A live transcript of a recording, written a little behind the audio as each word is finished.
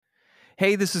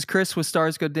Hey, this is Chris with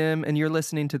Stars Go Dim, and you're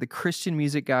listening to the Christian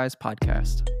Music Guys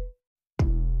podcast.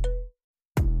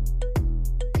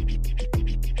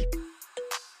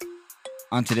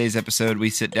 On today's episode,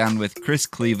 we sit down with Chris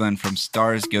Cleveland from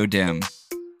Stars Go Dim.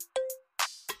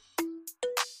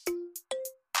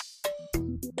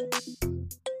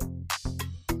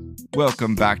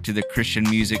 Welcome back to the Christian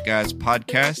Music Guys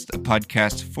podcast, a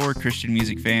podcast for Christian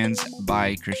music fans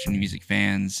by Christian music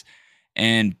fans.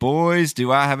 And boys,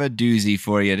 do I have a doozy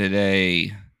for you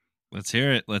today. Let's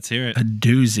hear it. Let's hear it. A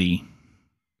doozy.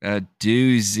 A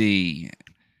doozy.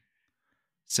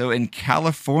 So in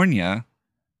California,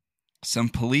 some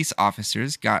police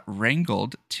officers got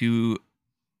wrangled to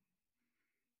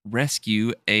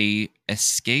rescue a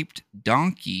escaped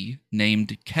donkey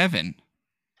named Kevin.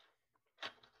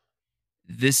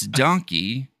 This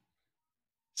donkey,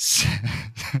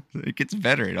 it gets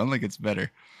better. It only gets better.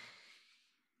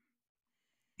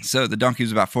 So the donkey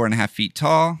was about 4.5 feet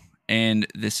tall, and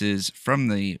this is from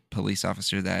the police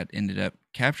officer that ended up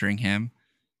capturing him,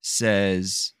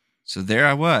 says, so there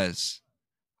I was.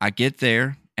 I get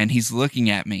there, and he's looking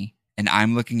at me, and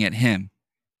I'm looking at him.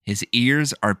 His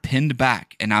ears are pinned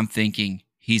back, and I'm thinking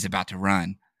he's about to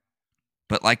run.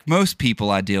 But like most people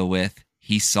I deal with,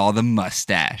 he saw the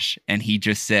mustache, and he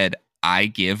just said, I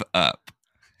give up.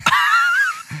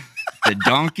 The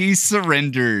donkey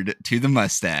surrendered to the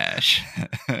mustache.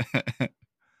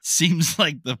 Seems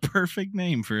like the perfect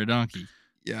name for a donkey.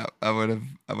 Yeah, I would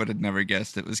have never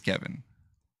guessed it was Kevin.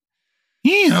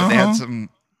 Yeah.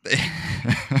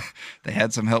 They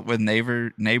had some help with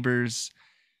neighbors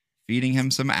feeding him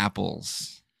some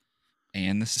apples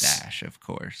and the stash, of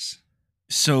course.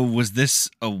 So was this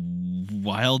a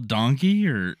wild donkey,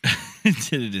 or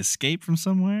did it escape from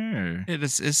somewhere? Or? It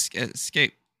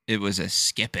escaped. It was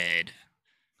escaped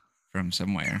from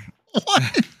somewhere.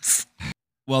 What?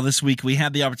 Well, this week we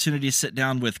had the opportunity to sit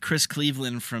down with Chris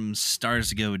Cleveland from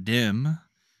Stars Go Dim.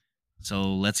 So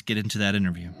let's get into that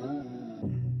interview.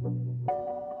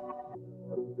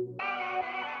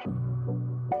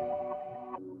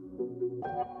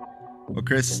 Well,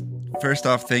 Chris, first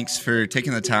off, thanks for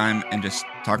taking the time and just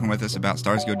talking with us about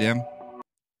Stars Go Dim.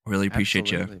 Really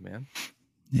appreciate Absolutely, man.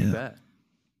 Yeah. You bet.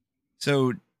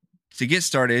 So to get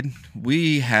started,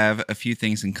 we have a few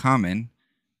things in common.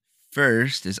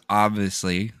 First is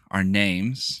obviously our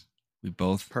names. We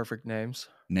both Perfect names.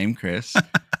 name Chris.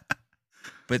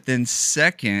 But then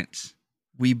second,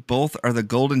 we both are the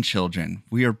golden children.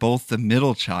 We are both the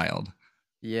middle child.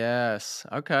 Yes.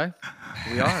 Okay.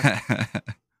 We are.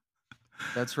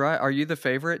 That's right. Are you the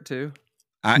favorite too?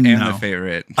 I am No. the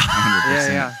favorite. 100%.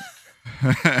 Yeah.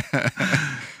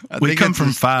 I We think come it's from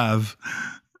just- 5.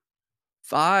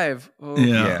 5. Oh,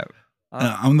 Yeah.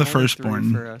 I'm the only firstborn.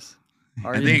 3 for us.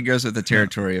 Are I you? think it goes with the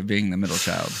territory of being the middle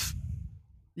child.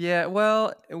 Yeah,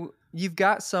 well, you've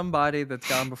got somebody that's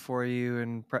gone before you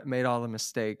and made all the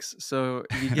mistakes. So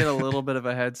you get a little bit of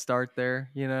a head start there.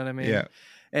 You know what I mean? Yeah.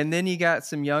 And then you got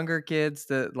some younger kids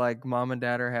that like mom and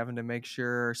dad are having to make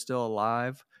sure are still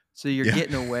alive. So you're Yeah.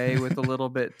 getting away with a little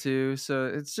bit too. So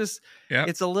it's just, Yeah.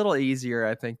 it's a little easier,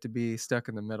 I think, to be stuck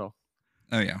in the middle.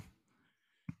 Oh, yeah.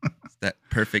 It's that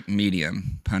perfect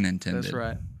medium, pun intended. That's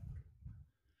right.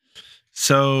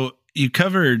 So you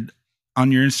covered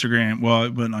on your Instagram. Well,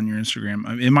 it wasn't on your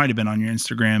Instagram. It might have been on your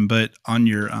Instagram, but on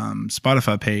your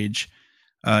Spotify page,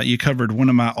 you covered one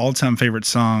of my all-time favorite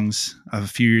songs of a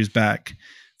few years back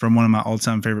from one of my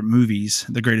all-time favorite movies,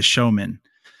 The Greatest Showman,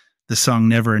 the song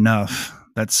Never Enough.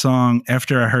 That song,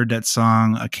 after I heard that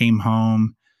song, I came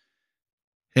home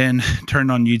and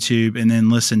turned on YouTube and then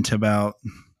listened to about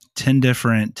 10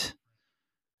 different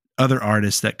other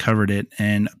artists that covered it,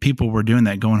 and people were doing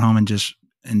that, going home and just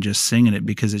singing it,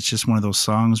 because it's just one of those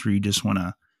songs where you just want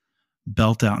to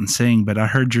belt out and sing. But I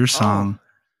heard your song,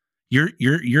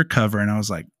 your cover, and I was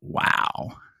like,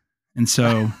 wow. And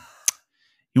so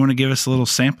you want to give us a little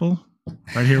sample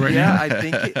right here, right Yeah, now? I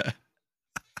think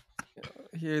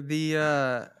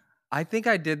I think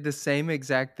I did the same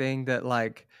exact thing that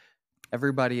like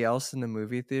everybody else in the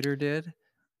movie theater did,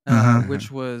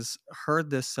 which was heard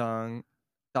this song,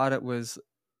 thought it was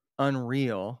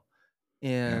unreal,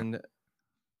 and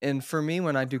for me,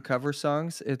 when I do cover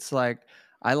songs, it's like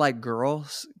I like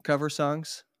girls cover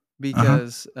songs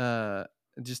because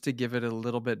just to give it a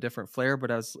little bit different flair.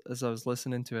 But as I was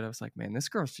listening to it, I was like, man, this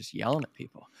girl's just yelling at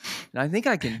people, and I think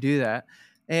I can do that.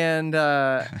 And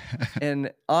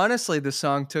honestly, the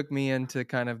song took me into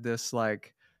kind of this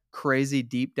like crazy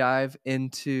deep dive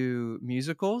into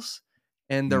musicals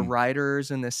and the writers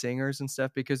and the singers and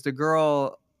stuff, because the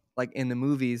girl like in the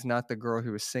movies, not the girl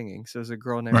who was singing. So there's a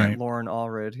girl named Right. Lauren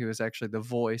Allred, who is actually the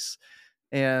voice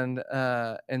And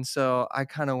so I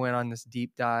kind of went on this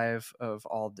deep dive of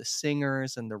all the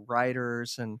singers and the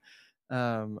writers, and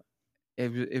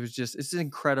it was just, it's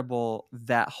incredible,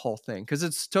 that whole thing, because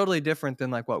it's totally different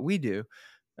than like what we do,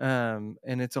 and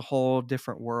it's a whole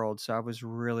different world. So I was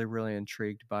really, really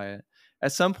intrigued by it.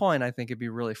 At some point, I think it'd be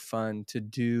really fun to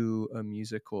do a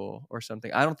musical or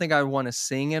something. I don't think I would want to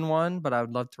sing in one, but I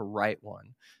would love to write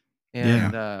one.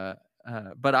 And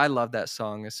but I love that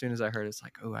song. As soon as I heard it, it's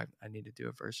like, oh, I need to do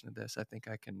a version of this. I think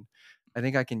I can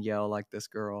yell like this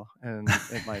girl, and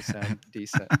it might sound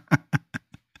decent.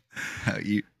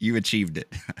 You achieved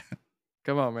it.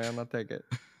 Come on, man. I'll take it.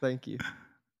 Thank you.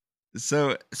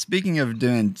 So speaking of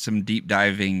doing some deep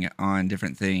diving on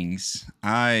different things,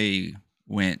 I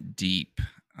went deep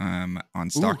on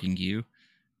stalking you.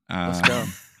 Let's go.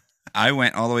 I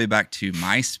went all the way back to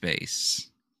MySpace.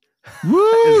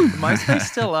 Woo! Is MySpace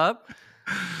still up?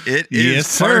 It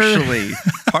is partially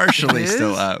It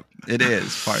still is? up. It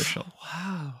is partial.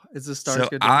 Wow. Is the Stars So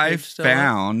Go Dim I page still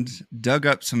up? dug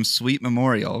up some Sweet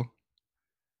Memorial.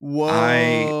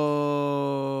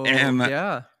 Whoa.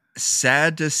 am-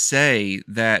 Sad to say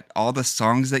that all the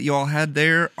songs that you all had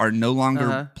there are no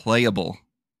longer playable.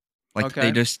 Like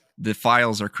Okay. the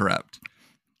files are corrupt.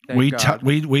 Thank God.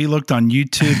 We looked on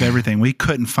YouTube, everything. We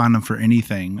couldn't find them for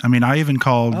anything. I mean, I even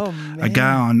called a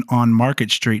guy on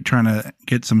Market Street trying to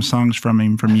get some songs from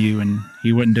you, and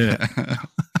he wouldn't do it.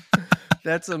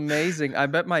 That's amazing. I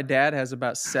bet my dad has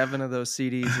about 7 of those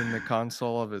CDs in the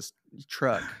console of his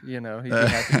truck. You know, he'd be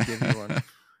happy to give you one.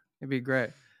 It'd be great.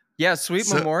 Yeah, Sweet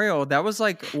Memorial. That was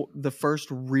like the first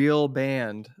real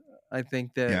band I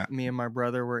think that me and my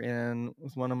brother were in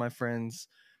with one of my friends.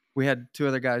 We had 2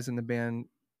 other guys in the band,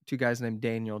 2 guys named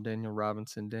Daniel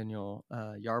Robinson, Daniel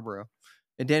Yarborough.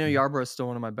 And Daniel Yarborough is still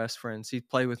one of my best friends. He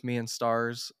played with me in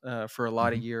Stars for a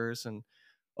lot of years, and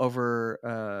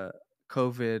over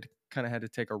COVID kind of had to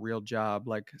take a real job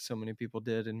like so many people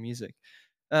did in music.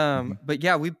 But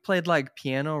yeah, we played like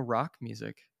piano rock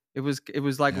music. It was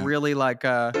like really like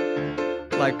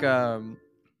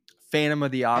Phantom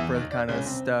of the Opera kind of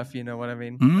stuff, you know what I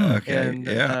mean? Okay. And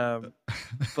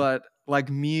but like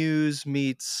Muse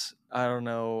meets, I don't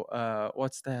know,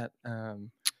 what's that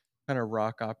kind of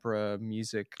rock opera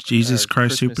music? Jesus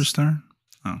Christ Christmas. Superstar?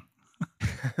 Oh.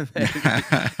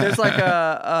 There's like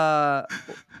a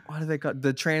what do they call it?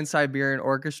 The Trans-Siberian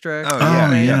Orchestra?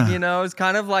 Oh, yeah. You know, it's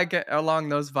kind of like along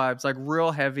those vibes, like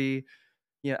real heavy.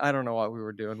 Yeah, I don't know what we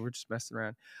were doing. We're just messing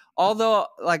around. Although,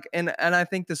 like, and I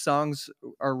think the songs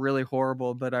are really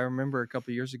horrible, but I remember a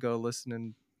couple years ago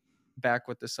listening back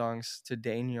with the songs to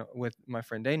Daniel, with my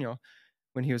friend Daniel,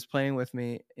 when he was playing with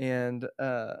me, and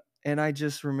I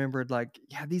just remembered, like,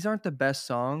 yeah, these aren't the best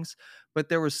songs, but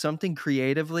there was something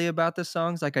creatively about the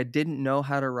songs. Like, I didn't know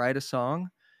how to write a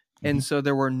song, and so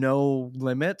there were no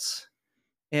limits,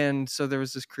 and so there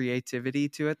was this creativity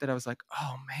to it that I was like,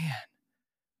 oh man,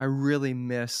 I really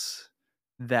miss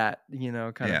that, you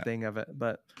know, kind of thing of it.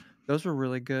 But those were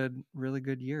really good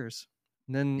years.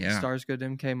 And then Stars Go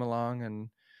Dim came along, and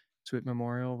Sweet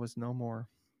Memorial was no more.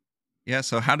 Yeah.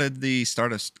 So how did the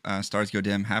start of Stars Go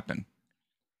Dim happen?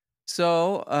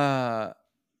 So,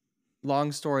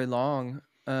 long story long,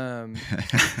 in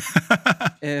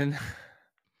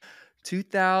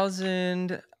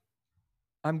 2000,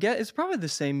 it's probably the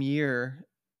same year.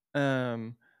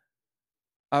 I'm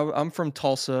from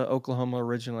Tulsa, Oklahoma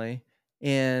originally,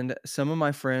 and some of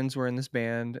my friends were in this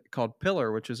band called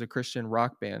Pillar, which was a Christian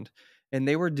rock band, and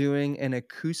they were doing an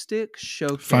acoustic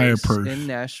showcase Fireproof. in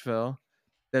Nashville.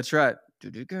 That's right.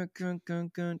 You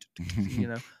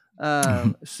know.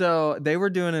 So they were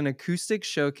doing an acoustic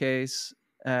showcase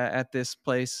at this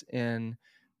place in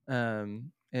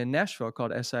Nashville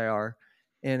called SIR,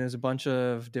 and there's a bunch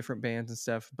of different bands and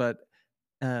stuff, but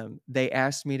they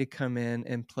asked me to come in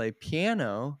and play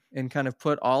piano and kind of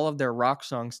put all of their rock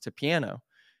songs to piano.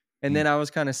 And then I was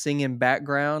kind of singing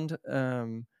background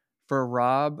for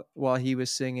Rob while he was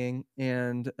singing.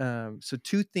 And so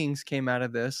 2 things came out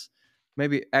of this,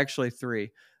 maybe actually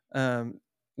 3.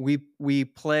 We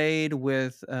played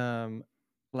with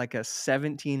like a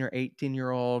 17 or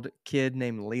 18-year-old kid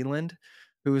named Leland,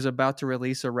 who was about to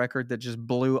release a record that just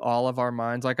blew all of our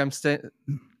minds. Like, I'm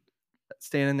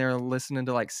standing there listening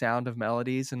to like Sound of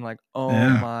Melodies and like, oh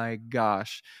my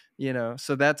gosh, you know.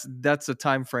 So that's the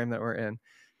time frame that we're in,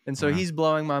 and so he's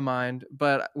blowing my mind.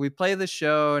 But we play the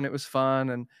show and it was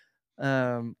fun,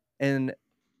 and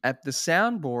at the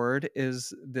soundboard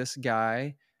is this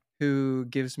guy who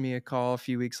gives me a call a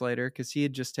few weeks later because he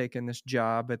had just taken this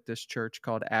job at this church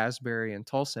called Asbury in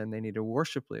Tulsa, and they needed a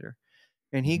worship leader.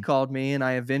 And he called me, and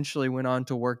I eventually went on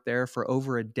to work there for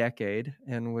over a decade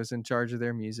and was in charge of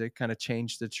their music, kind of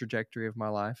changed the trajectory of my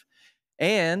life.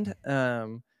 And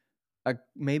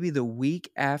maybe the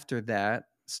week after that,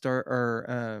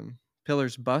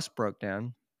 Pillar's bus broke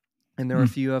down, and there were a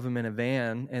few of them in a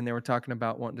van, and they were talking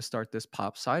about wanting to start this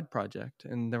pop side project.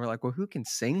 And they were like, well, who can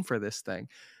sing for this thing?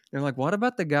 They're like, what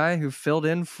about the guy who filled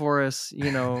in for us,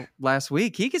 last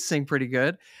week? He could sing pretty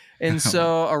good. And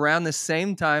so around the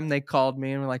same time, they called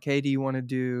me and were like, hey, do you want to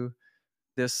do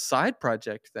this side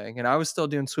project thing? And I was still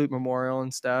doing Sweet Memorial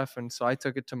and stuff. And so I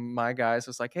took it to my guys. I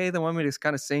was like, hey, they want me to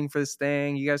kind of sing for this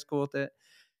thing. You guys cool with it?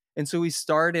 And so we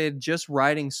started just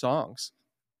writing songs.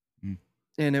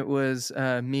 And it was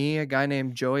me, a guy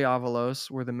named Joey Avalos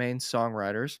were the main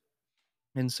songwriters.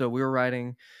 And so we were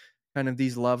writing kind of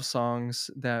these love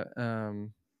songs that, I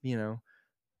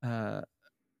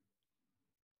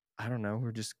don't know,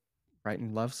 we're just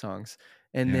writing love songs.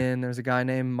 And then there's a guy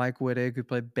named Mike Wittig who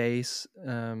played bass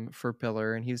for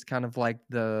Pillar. And he was kind of like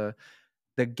the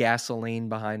gasoline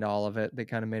behind all of it that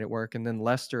kind of made it work. And then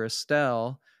Lester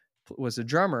Estelle was a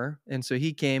drummer, and so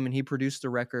he came and he produced the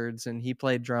records and he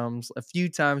played drums a few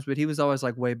times, but he was always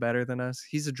like way better than us.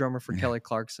 He's a drummer for Kelly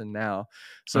Clarkson now,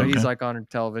 so he's like on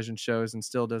television shows and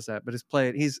still does that, but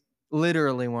he's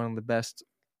literally one of the best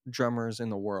drummers in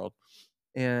the world.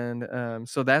 And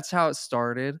so that's how it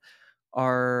started.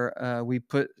 We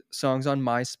put songs on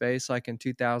MySpace like in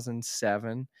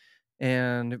 2007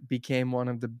 and became one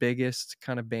of the biggest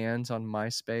kind of bands on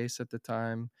MySpace at the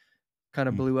time. Kind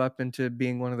of blew up into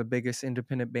being one of the biggest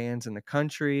independent bands in the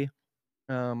country.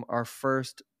 Our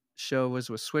first show was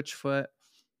with Switchfoot,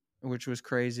 which was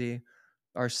crazy.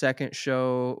 Our second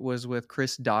show was with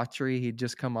Chris Daughtry. He'd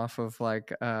just come off of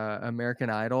like American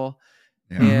Idol.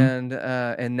 And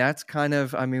that's kind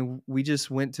of, I mean, we just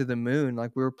went to the moon.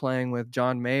 Like we were playing with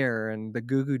John Mayer and the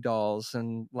Goo Goo Dolls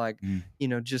and like,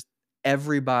 just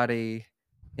everybody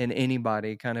and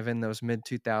anybody kind of in those mid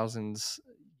 2000s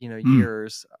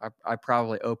years I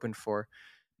probably opened for.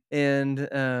 And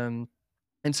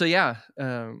so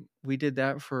we did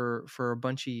that for a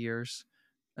bunch of years,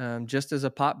 just as a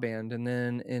pop band. And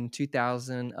then in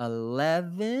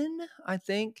 2011 I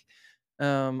think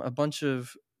a bunch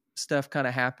of stuff kind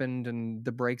of happened and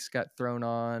the brakes got thrown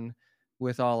on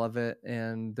with all of it,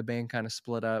 and the band kind of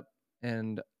split up,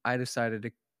 and I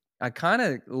kind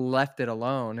of left it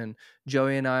alone, and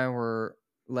Joey and I were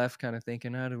left kind of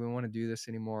thinking, do we want to do this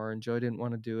anymore? And Joe didn't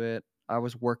want to do it. I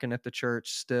was working at the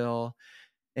church still,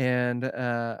 and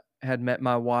had met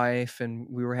my wife, and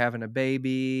we were having a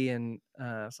baby, and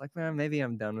I was like, man, maybe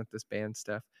I'm done with this band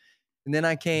stuff. And then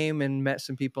I came and met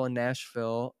some people in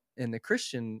Nashville in the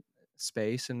Christian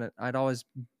space, and I'd always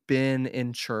been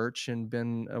in church and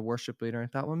been a worship leader. I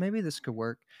thought, well, maybe this could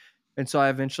work. And so I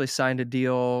eventually signed a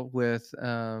deal with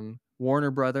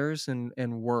Warner Brothers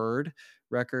and Word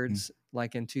Records,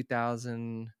 like in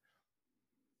 2000.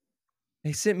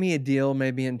 They sent me a deal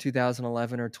maybe in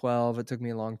 2011 or 12. It took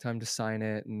me a long time to sign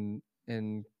it, and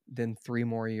then 3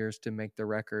 more years to make the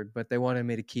record. But they wanted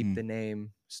me to keep the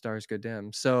name Stars Go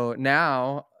Dim. So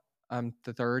now I'm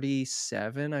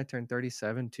 37. I turned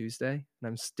 37 Tuesday, and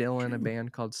I'm still in a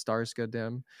band called Stars Go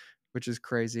Dim, which is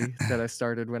crazy that I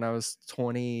started when I was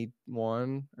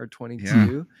 21 or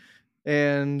 22.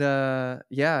 And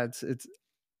it's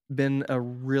been a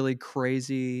really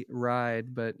crazy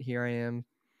ride, but here I am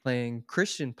playing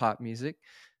Christian pop music,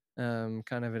 kind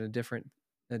of in a different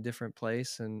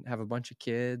place, and have a bunch of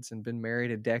kids and been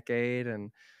married a decade.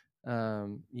 And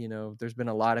there's been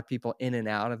a lot of people in and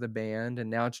out of the band, and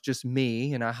now it's just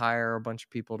me, and I hire a bunch of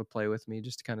people to play with me,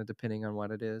 just kind of depending on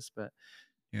what it is. But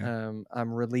I'm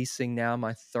releasing now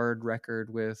my 3rd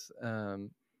record with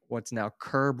what's now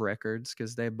Curb Records,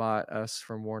 because they bought us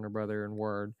from Warner Brother and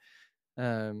Word.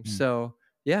 So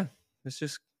yeah, it's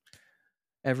just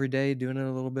every day doing it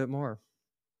a little bit more.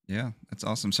 Yeah, that's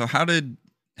awesome. So how did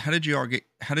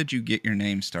you get your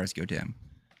name Stars Go Dim?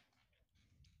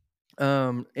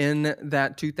 In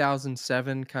that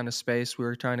 2007 kind of space, we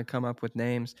were trying to come up with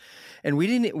names, and we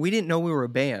didn't know we were a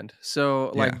band.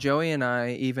 So like Joey and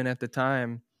I, even at the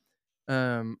time,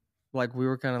 like we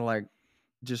were kind of like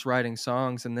just writing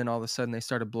songs, and then all of a sudden they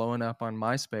started blowing up on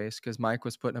MySpace because Mike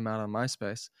was putting them out on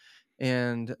MySpace.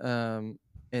 And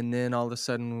then all of a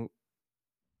sudden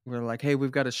we're like, hey,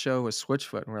 we've got a show with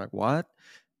Switchfoot. And we're like, what?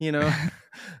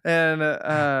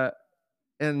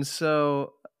 And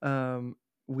so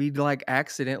we like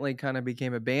accidentally kind of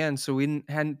became a band. So we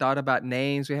hadn't thought about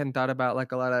names. We hadn't thought about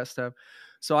like a lot of that stuff.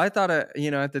 So I thought, at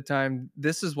the time,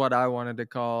 this is what I wanted to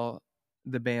call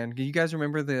the band. Do you guys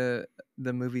remember the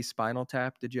movie Spinal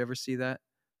Tap? Did you ever see that?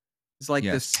 It's like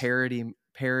this parody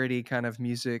parody kind of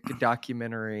music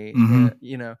documentary, Mhm.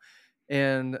 you know,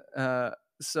 and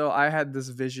so I had this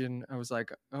vision. I was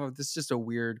like, oh, this is just a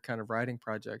weird kind of writing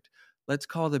project. Let's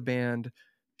call the band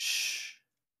Shh,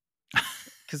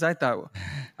 because I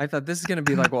thought this is gonna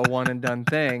be like a one and done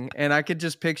thing, and I could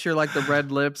just picture like the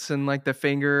red lips and like the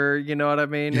finger, you know what I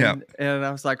mean? Yeah. And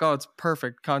I was like, oh, it's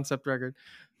perfect concept record.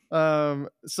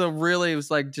 So really it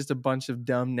was like just a bunch of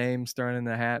dumb names thrown in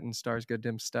the hat, and Stars Go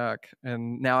Dim stuck.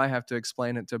 And now I have to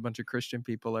explain it to a bunch of Christian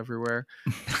people everywhere.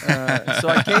 So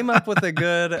I came up with a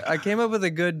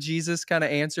good Jesus kind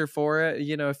of answer for it,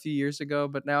 you know, a few years ago.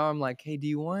 But now I'm like, hey, do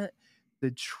you want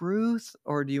the truth,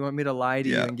 or do you want me to lie to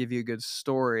you Yeah. and give you a good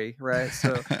story? Right.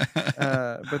 So,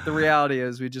 but the reality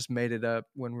is we just made it up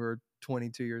when we were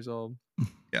 22 years old.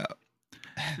 Yeah.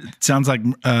 It sounds like,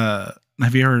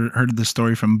 have you ever heard the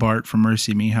story from Bart from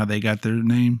Mercy Me, how they got their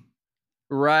name?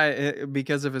 Right.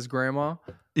 Because of his grandma.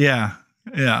 Yeah.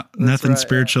 Nothing right,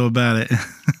 spiritual about it.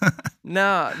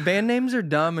 No, band names are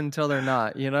dumb until they're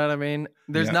not. You know what I mean?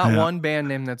 There's Yeah. not one band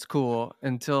name that's cool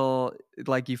until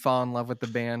like you fall in love with the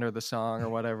band or the song or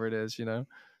whatever it is, you know?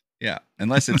 Yeah.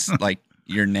 Unless it's like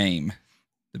your name,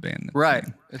 the band. Right.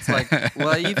 name. It's like,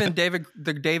 well, even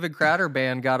the David Crowder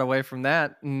band got away from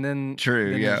that, and then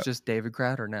True, yeah. it's just David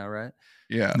Crowder now, right?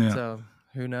 Yeah. So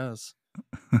who knows?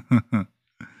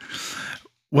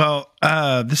 Well,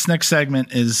 this next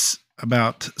segment is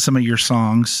about some of your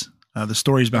songs, the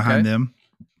stories behind them,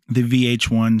 the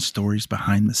VH1 stories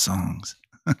behind the songs.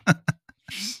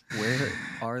 Where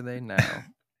are they now?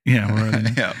 Yeah, where are they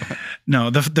now? Yeah. No,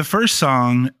 the first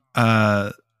song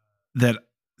that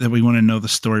we want to know the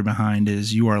story behind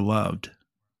is "You Are Loved."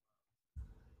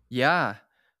 Yeah.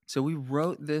 So we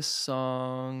wrote this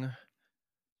song, I'm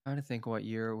trying to think what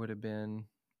year it would have been.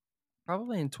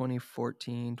 Probably in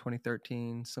 2014,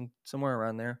 2013, somewhere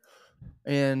around there.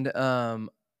 And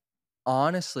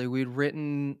honestly, we'd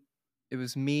written, it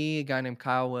was me, a guy named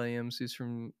Kyle Williams, who's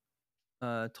from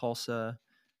Tulsa.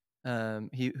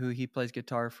 He plays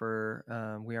guitar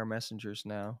for We Are Messengers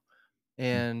now.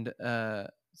 And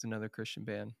it's another Christian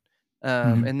band.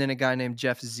 And then a guy named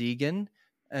Jeff Zegan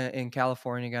in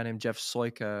California, a guy named Jeff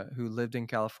Soika, who lived in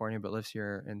California but lives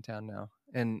here in town now.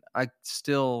 And I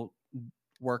still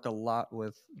work a lot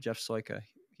with Jeff Soika.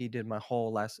 He did my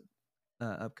whole last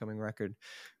upcoming record.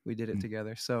 We did it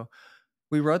together. So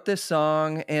we wrote this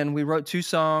song, and we wrote two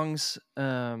songs. I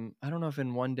don't know if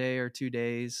in 1 day or 2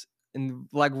 days, and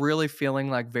like really feeling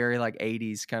like very like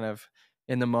 80s kind of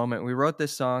in the moment. We wrote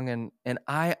this song, and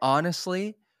I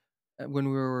honestly, when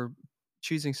we were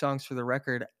choosing songs for the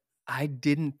record, I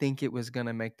didn't think it was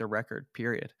gonna make the record,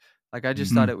 period. Like I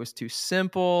just thought it was too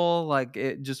simple. Like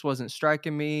it just wasn't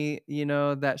striking me, you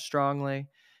know, that strongly.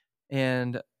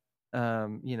 And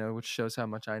you know, which shows how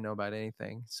much I know about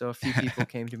anything. So a few people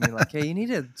came to me like, hey, you need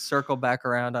to circle back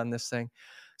around on this thing.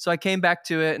 So I came back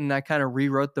to it, and I kind of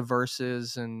rewrote the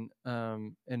verses and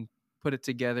put it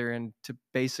together into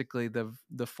basically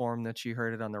the form that you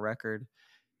heard it on the record.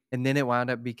 And then it wound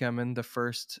up becoming the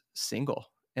first single.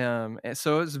 And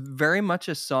so it was very much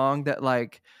a song that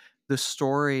like the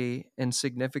story and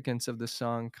significance of the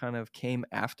song kind of came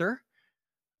after,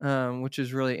 which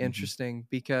is really interesting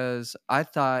because I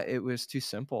thought it was too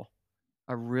simple.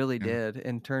 I really did.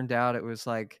 And turned out it was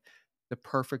like the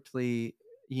perfectly,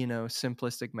 you know,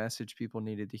 simplistic message people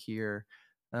needed to hear,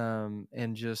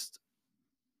 and just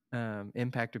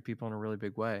impacted people in a really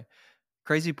big way.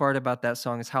 Crazy part about that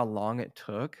song is how long it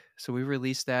took. So we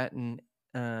released that in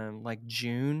like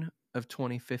June of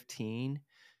 2015,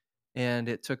 and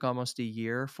it took almost a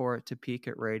year for it to peak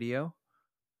at radio,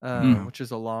 which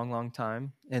is a long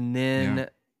time. And then,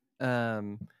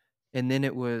 and then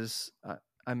it was,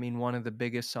 I mean, one of the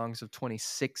biggest songs of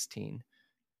 2016.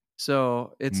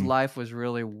 So its life was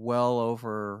really well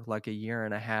over like a year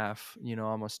and a half, you know,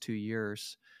 almost 2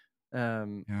 years.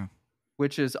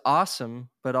 Which is awesome,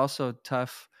 but also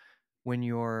tough when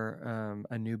you're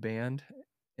a new band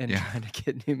and trying to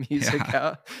get new music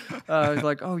out.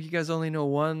 Like, oh, you guys only know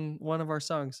one of our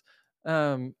songs.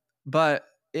 But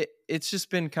it's just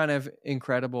been kind of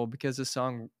incredible because the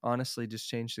song honestly just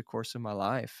changed the course of my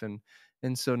life.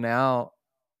 And so now,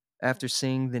 after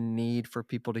seeing the need for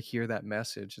people to hear that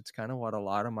message, it's kind of what a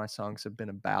lot of my songs have been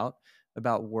about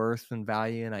worth and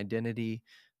value and identity.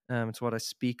 It's what I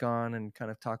speak on and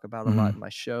kind of talk about a lot in my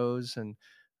shows. And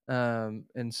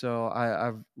so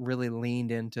I've really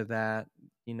leaned into that,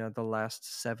 you know, the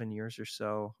last 7 years or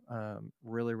so,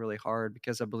 really, really hard,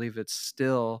 because I believe it's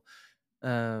still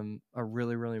a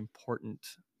really, really important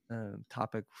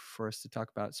topic for us to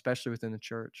talk about, especially within the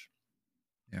church.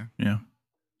 Yeah.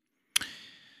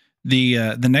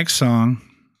 The next song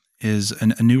is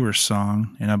a newer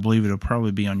song, and I believe it'll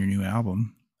probably be on your new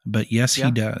album. But Yes,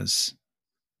 He Does.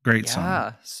 Great song.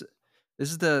 Yeah.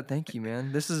 This is thank you,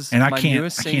 man. This is And I my can't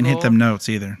newest single. hit them notes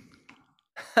either.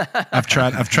 I've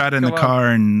tried in the car,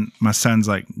 and my son's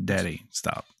like, "Daddy,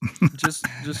 stop."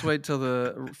 just wait till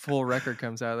the full record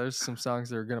comes out. There's some songs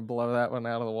that are gonna blow that one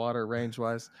out of the water range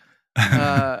wise,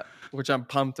 which I'm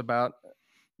pumped about.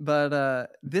 But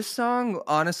this song,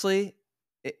 honestly,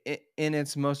 in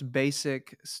its most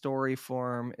basic story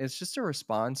form, it's just a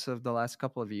response of the last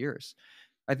couple of years.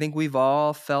 I think we've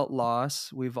all felt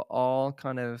loss. We've all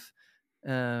kind of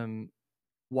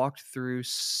walked through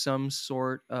some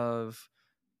sort of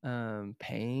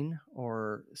pain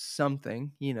or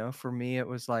something. For me, it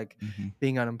was like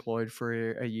being unemployed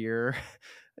for a year,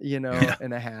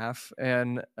 and a half,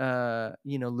 and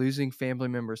losing family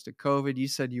members to COVID. You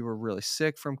said you were really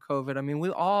sick from COVID. I mean, we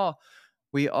all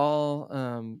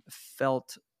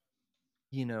felt,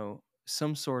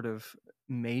 some sort of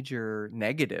major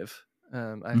negative,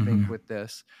 I think, with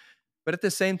this. But at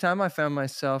the same time, I found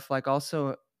myself like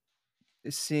also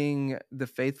seeing the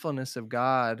faithfulness of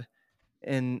God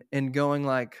and going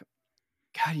like,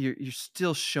 God, you're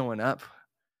still showing up.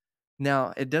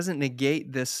 Now, it doesn't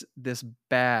negate this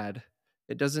bad.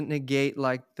 It doesn't negate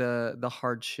like the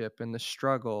hardship and the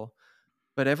struggle.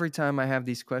 But every time I have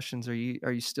these questions, are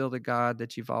you still the God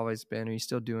that you've always been? Are you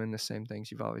still doing the same things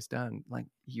you've always done? Like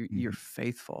you're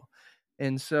faithful.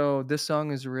 And so this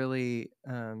song is really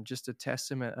just a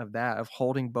testament of that, of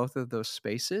holding both of those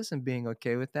spaces and being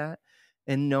okay with that,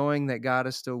 and knowing that God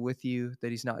is still with you,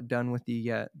 that he's not done with you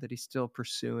yet, that he's still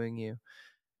pursuing you.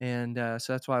 And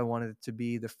so that's why I wanted it to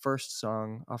be the first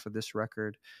song off of this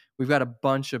record. We've got a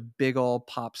bunch of big old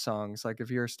pop songs. Like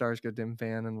if you're a Stars Go Dim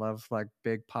fan and love like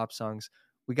big pop songs,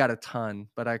 we got a ton.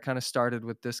 But I kind of started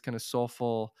with this kind of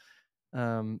soulful,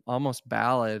 almost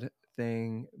ballad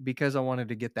thing because I wanted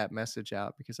to get that message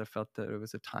out, because I felt that it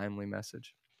was a timely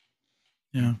message.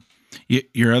 Yeah.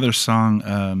 Your other song,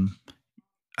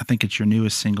 I think it's your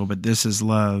newest single, but This Is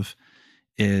Love,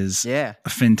 is a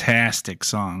fantastic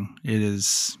song. It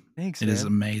is. Thanks, it man. Is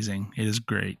amazing. It is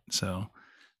great. So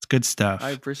it's good stuff.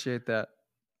 I appreciate that.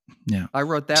 Yeah. I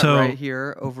wrote that right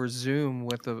here over Zoom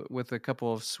with a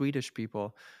couple of Swedish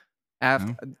people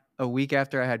a week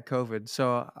after I had COVID.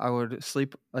 So I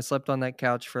slept on that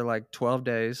couch for like 12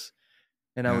 days,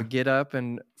 and I would get up,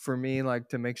 and for me, like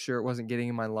to make sure it wasn't getting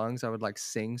in my lungs, I would like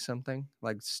sing something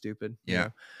like stupid. Yeah.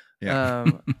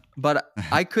 But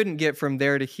I couldn't get from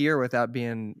there to here without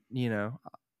being,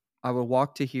 I would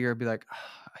walk to here and be like, oh,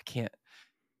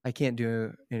 I can't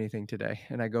do anything today.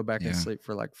 And I go back and sleep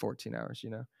for like 14 hours,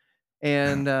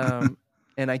 and,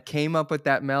 and I came up with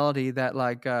that melody that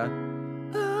like, oh,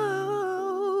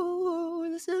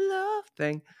 this is love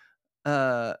thing,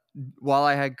 while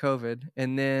I had COVID.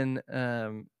 And then,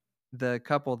 the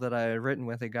couple that I had written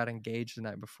with, they got engaged the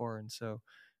night before. And so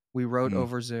we wrote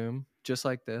over Zoom just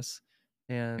like this.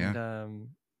 And I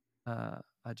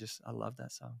love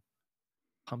that song.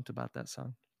 Pumped about that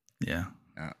song. Yeah.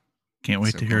 Can't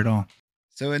wait to hear it all.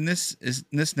 So in this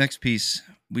next piece,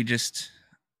 we just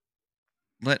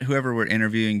let whoever we're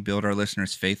interviewing build our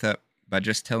listeners' faith up by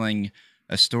just telling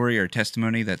a story or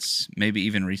testimony that's maybe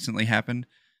even recently happened.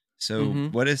 So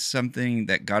what is something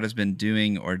that God has been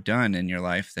doing or done in your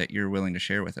life that you're willing to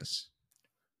share with us?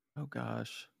 Oh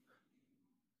gosh.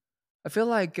 I feel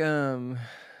like now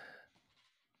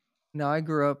I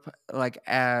grew up like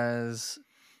as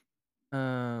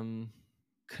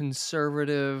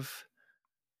conservative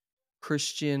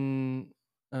Christian,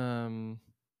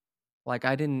 like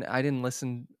I didn't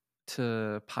listen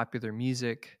to popular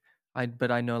music.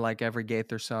 But I know like every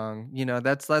Gaither song,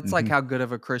 that's like how good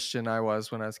of a Christian I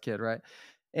was when I was a kid, right?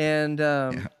 And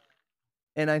and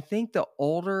I think the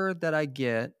older that I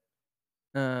get,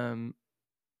 what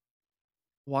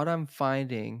I'm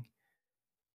finding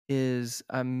is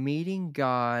I'm meeting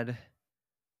God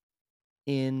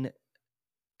in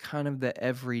kind of the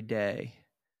everyday.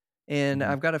 And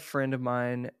I've got a friend of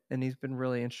mine, and he's been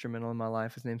really instrumental in my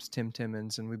life. His name's Tim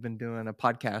Timmons, and we've been doing a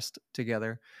podcast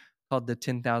together called the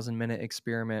 10,000 Minute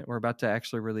Experiment. We're about to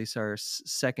actually release our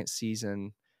second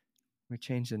season. We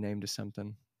changed the name to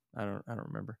something. I don't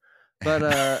remember, but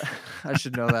I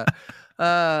should know that.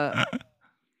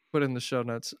 Put in the show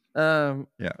notes.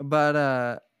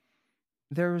 But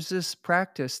there was this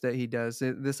practice that he does.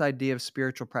 This idea of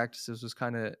spiritual practices was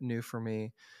kind of new for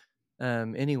me,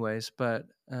 anyways. But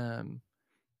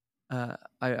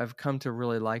I've come to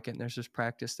really like it. And there's this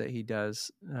practice that he does,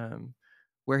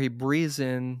 where he breathes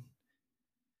in,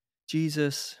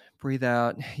 Jesus, breathe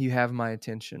out, you have my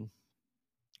attention.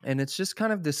 And it's just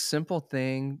kind of this simple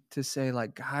thing to say,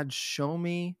 like, God, show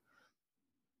me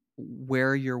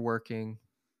where you're working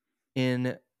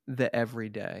in the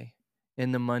everyday,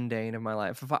 in the mundane of my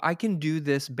life. If I can do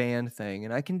this band thing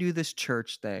and I can do this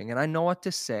church thing and I know what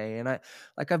to say, and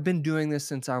I've been doing this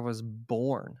since I was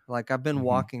born. Like I've been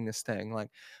walking this thing. Like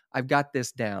I've got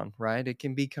this down, right? It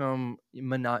can become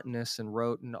monotonous and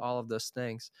rote and all of those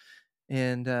things.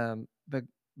 And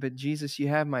but Jesus, you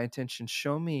have my attention.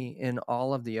 Show me in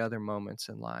all of the other moments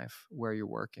in life where you're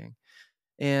working.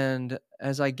 And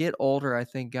as I get older, I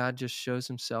think God just shows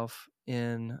himself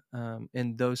in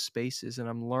those spaces, and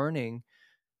I'm learning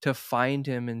to find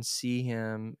him and see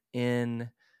him in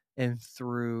and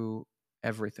through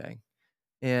everything.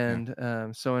 And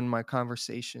so in my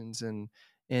conversations and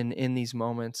in these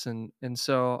moments, and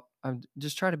so I'm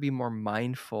just trying to be more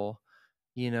mindful,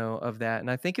 of that. And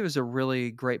I think it was a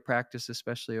really great practice,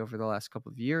 especially over the last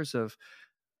couple of years of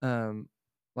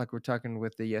like we're talking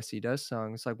with the Yes He Does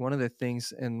song. It's like one of the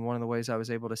things and one of the ways I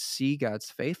was able to see God's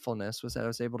faithfulness was that I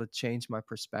was able to change my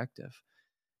perspective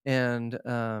and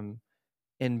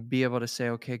be able to say,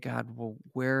 okay, God, well,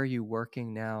 where are you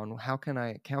working now? And how can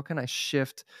I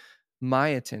shift my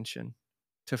attention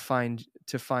to find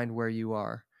where you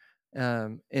are,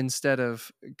 instead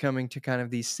of coming to kind of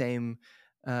these same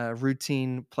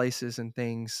routine places and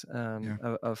things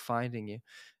of finding you.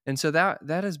 And so that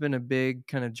has been a big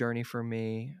kind of journey for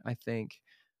me, I think,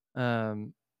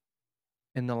 in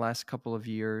the last couple of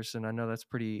years. And I know that's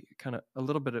pretty kind of a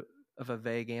little bit of a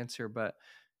vague answer, but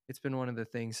it's been one of the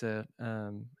things that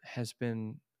has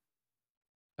been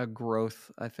a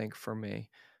growth, I think, for me.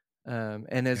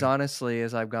 And as honestly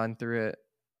as I've gone through it,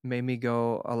 made me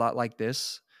go a lot like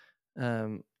this,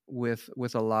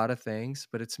 with a lot of things,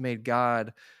 but it's made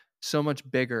God so much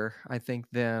bigger, I think,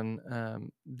 than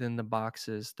the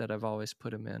boxes that I've always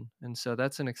put him in. And so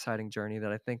that's an exciting journey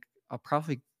that I think I'll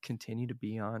probably continue to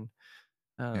be on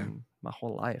my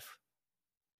whole life.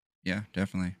 Yeah,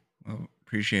 definitely. Well,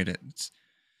 appreciate it. It's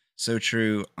so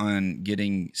true on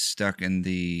getting stuck in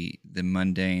the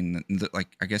mundane,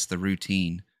 like I guess the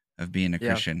routine of being a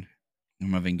Christian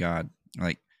and loving God.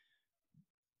 Like,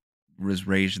 was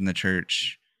raised in the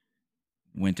church,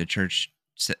 went to church,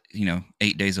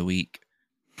 8 days a week,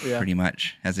 pretty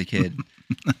much as a kid.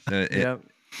 So it's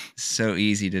so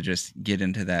easy to just get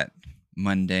into that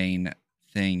mundane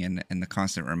thing, and the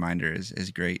constant reminder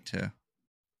is great to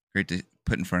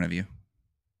put in front of you.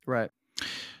 Right.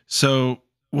 So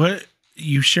what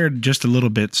you shared just a little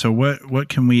bit. So what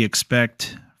can we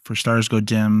expect for Stars Go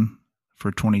Dim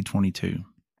for 2022?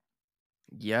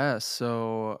 Yeah.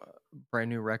 So brand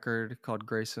new record called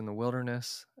Grace in the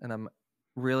Wilderness. And I'm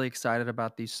really excited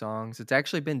about these songs. It's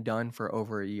actually been done for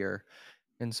over a year.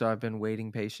 And so I've been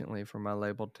waiting patiently for my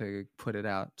label to put it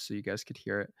out so you guys could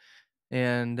hear it.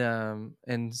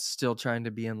 And still trying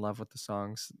to be in love with the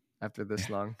songs after this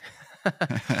long.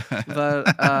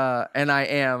 But and I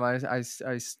am.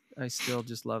 I still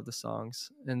just love the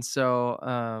songs. And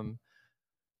so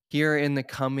here in the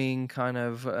coming kind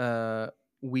of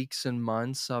weeks and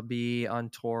months, I'll be on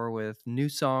tour with New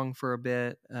Song for a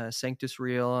bit. Sanctus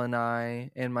Real and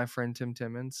I and my friend Tim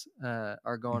Timmons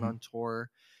are going on tour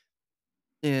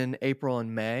in April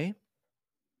and May.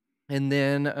 And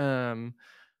then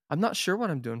I'm not sure what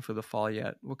I'm doing for the fall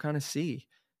yet. We'll kind of see.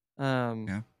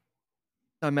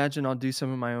 I imagine I'll do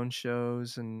some of my own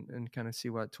shows and kind of see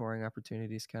what touring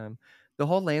opportunities come. The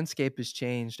whole landscape has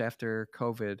changed after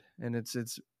COVID, and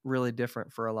it's really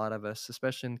different for a lot of us,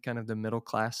 especially in kind of the middle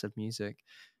class of music.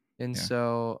 And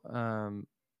so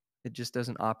it just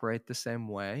doesn't operate the same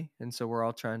way. And so we're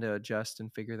all trying to adjust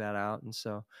and figure that out. And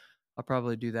so I'll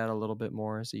probably do that a little bit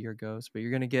more as the year goes. But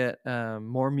you're going to get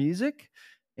more music,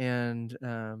 and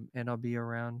I'll be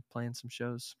around playing some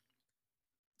shows.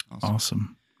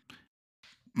 Awesome.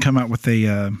 Come out with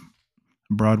a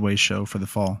Broadway show for the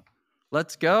fall.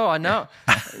 Let's go. I know.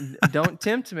 Don't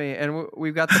tempt me. And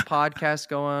we've got the podcast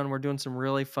going. We're doing some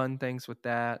really fun things with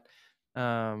that.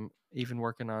 Even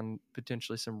working on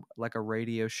potentially some like a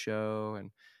radio show.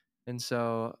 And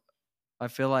so I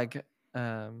feel like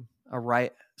I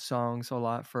write songs a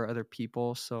lot for other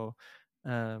people. So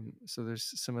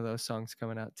there's some of those songs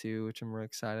coming out too, which I'm really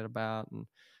excited about.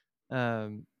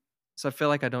 And so I feel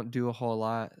like I don't do a whole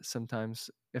lot sometimes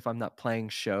if I'm not playing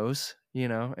shows,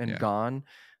 and gone.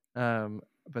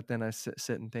 But then I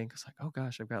sit and think, it's like, oh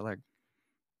gosh, I've got like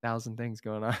 1,000 things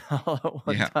going on all at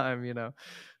one time,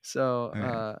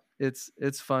 So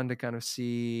it's fun to kind of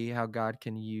see how God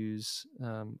can use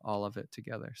all of it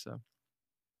together. So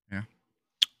awesome.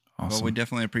 Well, we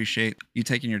definitely appreciate you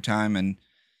taking your time and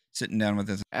sitting down with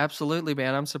us. Absolutely,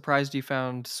 man. I'm surprised you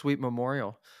found Sweet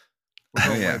Memorial. We're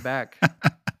going way back.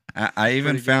 I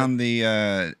even found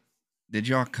the. Did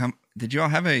y'all come did you all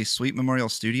have a Sweet Memorial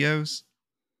Studios?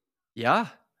 Yeah,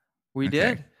 we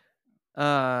Okay.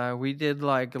 did. We did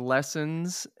like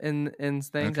lessons and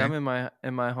things. Okay. I'm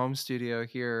in my home studio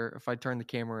here. If I turn the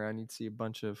camera around, you'd see a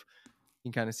bunch of.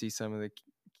 You can kind of see some of the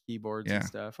keyboards and Yeah.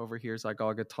 stuff. Over here is like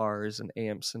all guitars and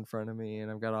amps in front of me,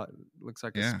 and I've got looks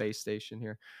like a Yeah. space station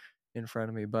here in front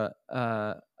of me. But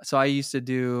so I used to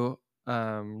do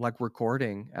like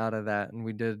recording out of that, and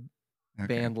we did Okay.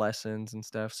 band lessons and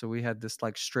stuff. So we had this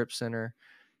like strip center,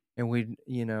 and we'd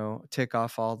tick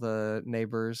off all the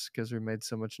neighbors because we made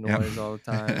so much Yep. noise all the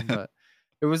time. But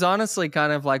it was honestly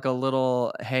kind of like a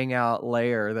little hangout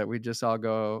lair that we just all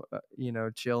go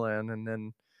chill in, and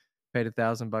then paid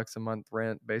 $1,000 a month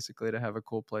rent basically to have a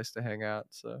cool place to hang out.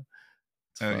 So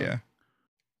it's Oh fun. yeah.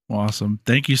 Awesome.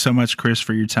 Thank you so much, Chris,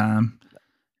 for your time.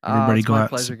 Everybody it's go my out,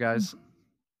 pleasure, guys.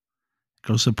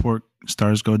 go support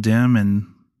Stars Go Dim,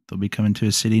 and they'll be coming to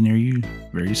a city near you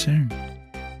very soon.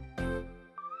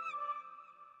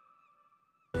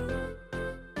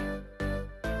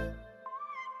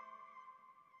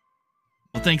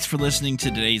 Well, thanks for listening to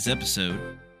today's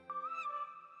episode.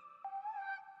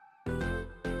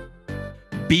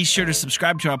 Be sure to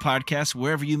subscribe to our podcast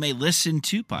wherever you may listen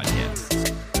to podcasts.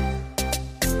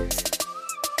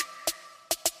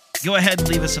 Go ahead and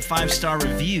leave us a 5-star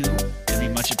review. It'd be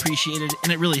much appreciated,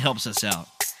 and it really helps us out.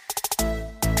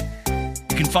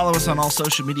 You can follow us on all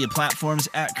social media platforms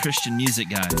at Christian Music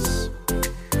Guys.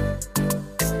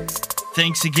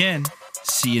 Thanks again.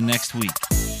 See you next week.